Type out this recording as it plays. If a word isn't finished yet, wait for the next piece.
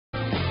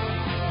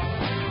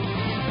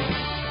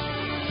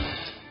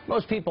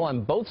Most people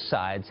on both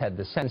sides had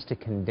the sense to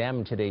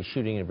condemn today's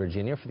shooting in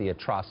Virginia for the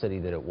atrocity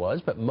that it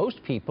was, but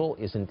most people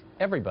isn't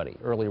everybody.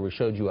 Earlier we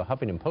showed you a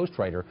Huffington Post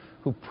writer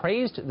who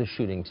praised the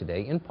shooting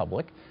today in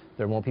public.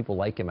 There are more people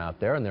like him out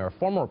there, and there are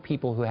far more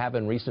people who have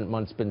in recent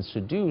months been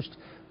seduced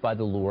by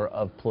the lure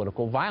of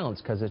political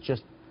violence because it's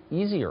just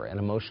easier and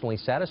emotionally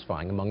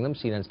satisfying. Among them,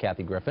 CNN's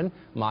Kathy Griffin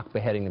mock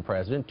beheading the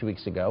president 2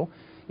 weeks ago.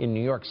 In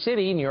New York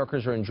City, New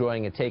Yorkers are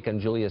enjoying a take on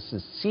Julius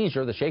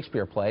Caesar, the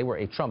Shakespeare play, where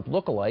a Trump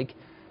lookalike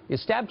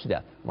is stabbed to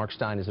death. Mark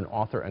Steyn is an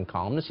author and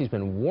columnist. He's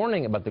been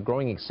warning about the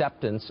growing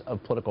acceptance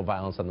of political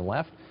violence on the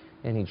left,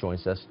 and he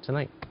joins us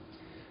tonight.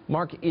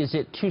 Mark, is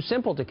it too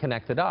simple to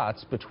connect the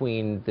dots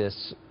between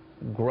this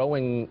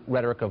growing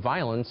rhetoric of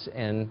violence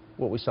and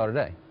what we saw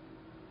today?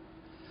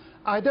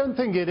 I don't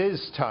think it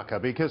is, Tucker,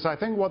 because I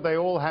think what they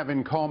all have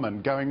in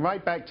common, going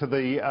right back to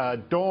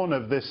the dawn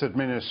of this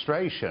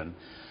administration,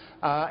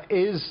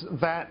 is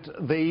that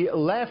the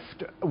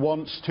left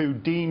wants to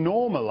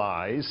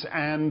denormalize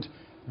and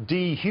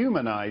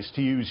dehumanize,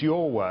 to use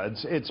your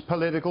words, its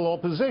political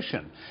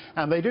opposition.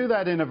 And they do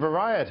that in a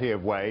variety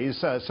of ways.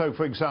 So,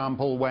 for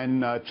example,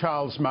 when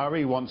Charles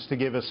Murray wants to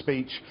give a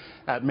speech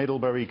at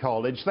Middlebury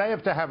College, they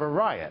have to have a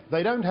riot.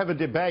 They don't have a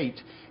debate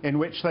in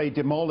which they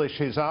demolish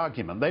his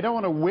argument. They don't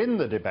want to win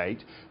the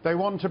debate. They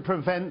want to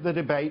prevent the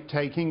debate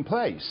taking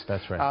place.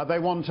 That's right. They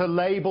want to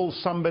label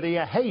somebody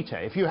a hater.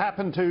 If you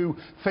happen to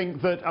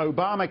think that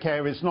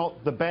Obamacare is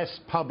not the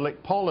best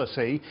public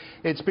policy,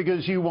 it's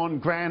because you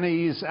want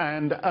grannies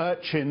and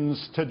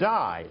urchins to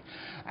die.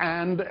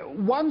 And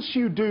once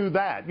you do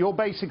that, you're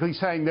basically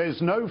saying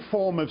there's no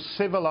form of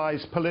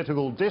civilized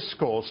political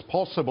discourse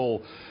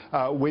possible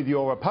with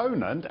your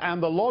opponent,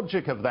 and the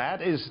logic of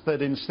that is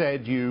that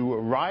instead you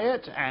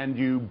riot and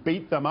you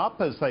beat them up,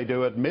 as they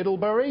do at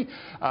Middlebury,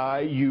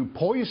 you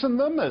poison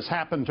them, as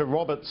happened to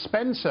Robert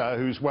Spencer,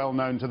 who's well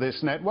known to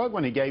this network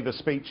when he gave a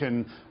speech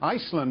in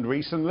Iceland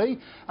recently,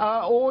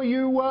 or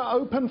you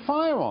open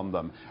fire on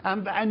them.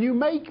 And you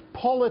make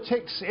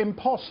politics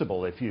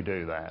impossible if you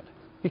do that.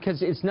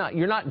 Because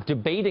you're not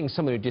debating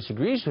someone who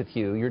disagrees with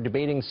you, you're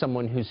debating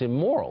someone who's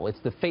immoral. It's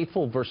the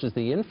faithful versus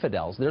the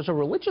infidels. There's a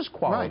religious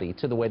quality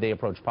to the way they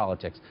approach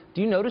politics.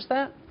 Do you notice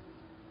that?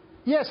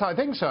 Yes, I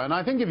think so. And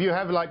I think if you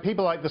have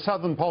people like the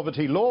Southern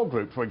Poverty Law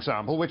Group, for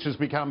example, which has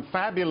become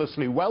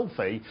fabulously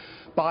wealthy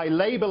by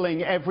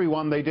labeling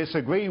everyone they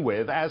disagree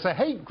with as a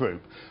hate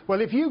group. Well,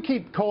 if you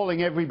keep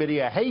calling everybody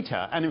a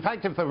hater, and in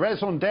fact, if the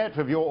raison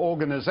d'etre of your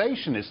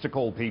organization is to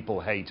call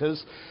people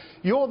haters,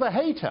 you're the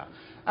hater.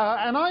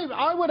 And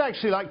I would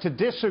actually like to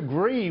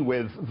disagree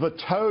with the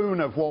tone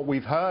of what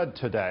we've heard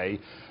today,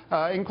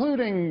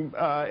 including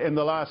in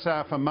the last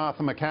hour from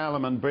Martha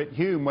MacCallum and Brit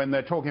Hume, when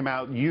they're talking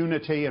about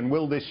unity and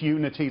will this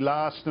unity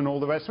last and all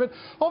the rest of it.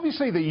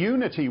 Obviously, the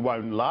unity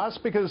won't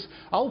last because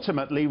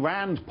ultimately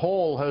Rand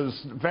Paul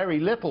has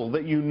very little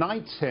that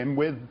unites him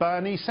with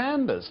Bernie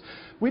Sanders.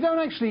 We don't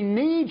actually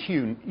need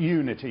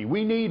unity.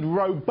 We need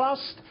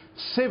robust,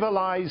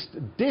 civilized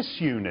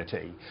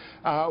disunity,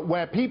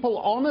 where people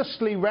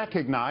honestly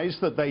recognize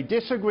that they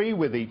disagree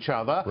with each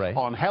other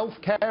on health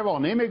care,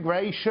 on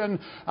immigration,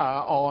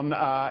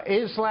 on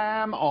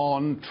Islam,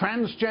 on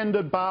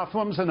transgendered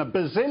bathrooms, and a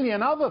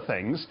bazillion other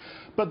things,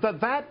 but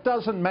that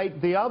doesn't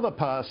make the other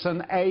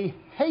person a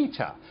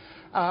hater.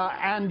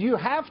 And you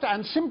have to,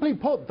 and simply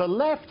put, the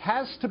left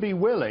has to be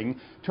willing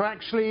to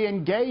actually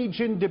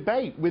engage in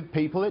debate with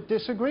people it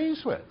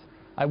disagrees with.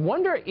 I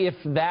wonder if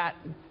that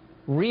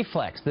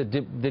reflex,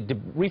 the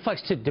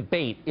reflex to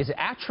debate, is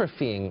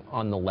atrophying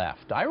on the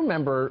left. I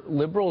remember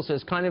liberals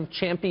as kind of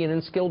champion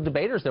and skilled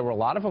debaters. There were a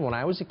lot of them when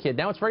I was a kid.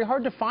 Now it's very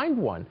hard to find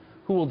one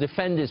who will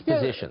defend his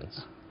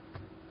positions.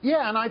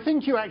 Yeah, and I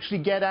think you actually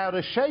get out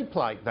of shape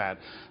like that.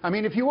 I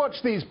mean, if you watch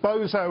these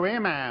bozo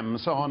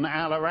imams on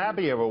Al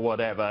Arabiya or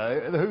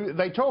whatever,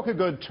 they talk a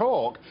good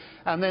talk,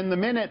 and then the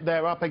minute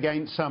they're up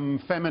against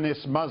some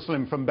feminist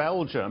Muslim from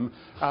Belgium,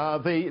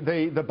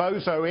 the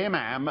bozo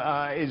imam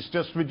is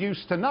just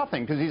reduced to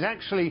nothing, because he's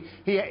actually,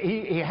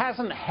 he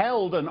hasn't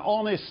held an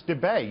honest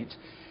debate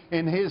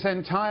in his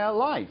entire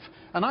life.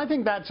 And I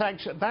think that's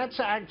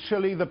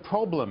actually the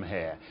problem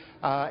here,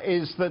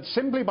 is that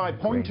simply by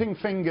pointing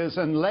fingers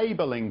and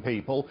labeling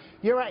people,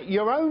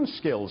 your own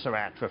skills are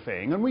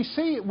atrophying. And we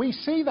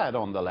see that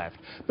on the left.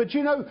 But,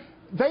 you know,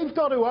 they've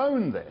got to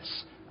own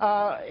this.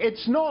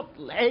 It's not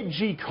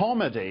edgy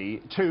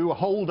comedy to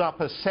hold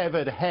up a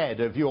severed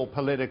head of your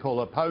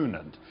political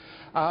opponent.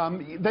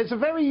 There's a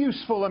very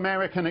useful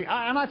American,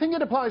 and I think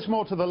it applies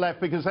more to the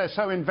left because they're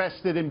so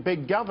invested in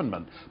big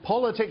government.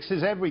 Politics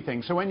is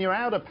everything. So when you're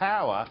out of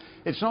power,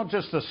 it's not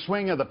just a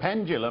swing of the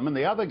pendulum and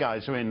the other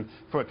guys are in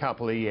for a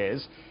couple of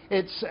years.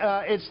 It's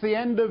the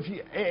end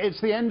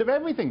of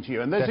everything to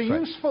you. And there's a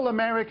useful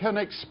American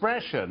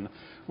expression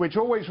which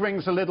always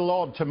rings a little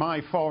odd to my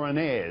foreign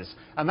ears,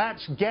 and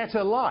that's get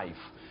a life.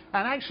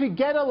 and actually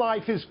get a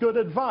life is good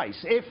advice.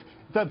 If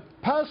the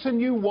person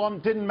you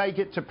want didn't make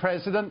it to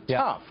president,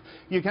 tough.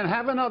 You can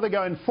have another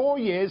go in 4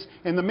 years.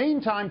 In the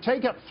meantime,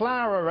 take up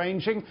flower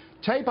arranging,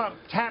 take up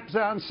tap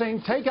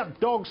dancing, take up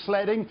dog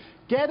sledding,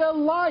 get a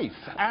life,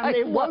 and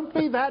it won't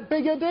be that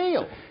big a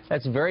deal.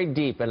 That's very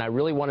deep, and I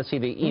really want to see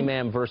the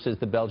imam versus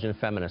the Belgian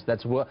feminist.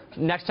 That's what,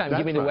 next time,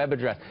 give me the web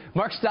address.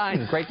 Mark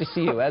Steyn, great to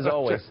see you, as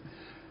always.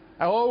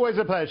 Always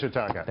a pleasure,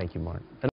 Tucker. Thank you, Mark.